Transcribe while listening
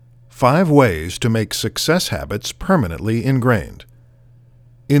5 ways to make success habits permanently ingrained.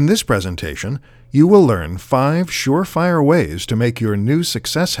 In this presentation, you will learn 5 surefire ways to make your new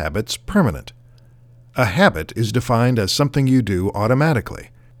success habits permanent. A habit is defined as something you do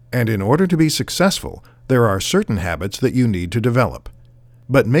automatically, and in order to be successful, there are certain habits that you need to develop.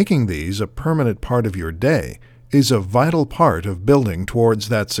 But making these a permanent part of your day is a vital part of building towards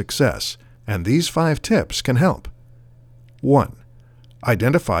that success, and these 5 tips can help. 1.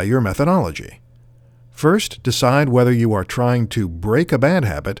 Identify your methodology. First, decide whether you are trying to break a bad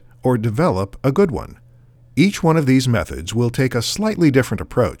habit or develop a good one. Each one of these methods will take a slightly different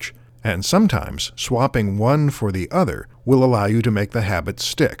approach, and sometimes swapping one for the other will allow you to make the habit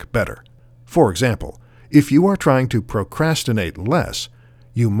stick better. For example, if you are trying to procrastinate less,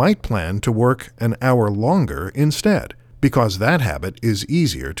 you might plan to work an hour longer instead, because that habit is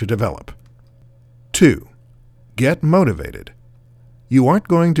easier to develop. 2. Get motivated. You aren't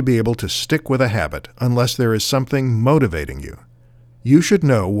going to be able to stick with a habit unless there is something motivating you. You should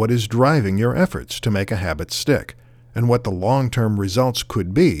know what is driving your efforts to make a habit stick, and what the long-term results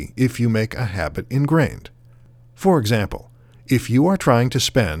could be if you make a habit ingrained. For example, if you are trying to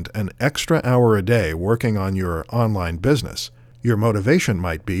spend an extra hour a day working on your online business, your motivation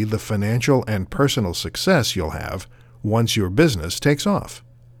might be the financial and personal success you'll have once your business takes off.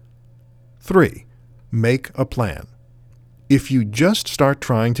 3. Make a plan. If you just start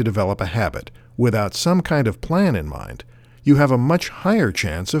trying to develop a habit without some kind of plan in mind, you have a much higher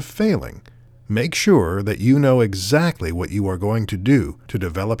chance of failing. Make sure that you know exactly what you are going to do to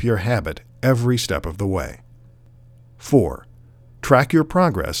develop your habit every step of the way. 4. Track your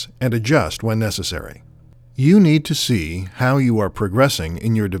progress and adjust when necessary. You need to see how you are progressing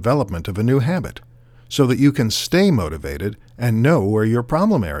in your development of a new habit, so that you can stay motivated and know where your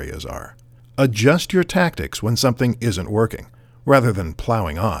problem areas are. Adjust your tactics when something isn't working, rather than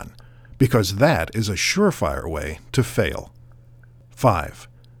plowing on, because that is a surefire way to fail. 5.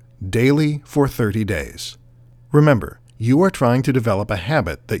 Daily for 30 days. Remember, you are trying to develop a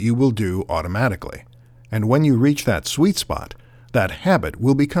habit that you will do automatically, and when you reach that sweet spot, that habit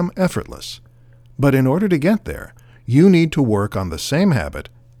will become effortless. But in order to get there, you need to work on the same habit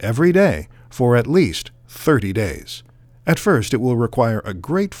every day for at least 30 days. At first, it will require a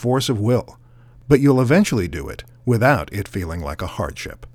great force of will, but you'll eventually do it without it feeling like a hardship.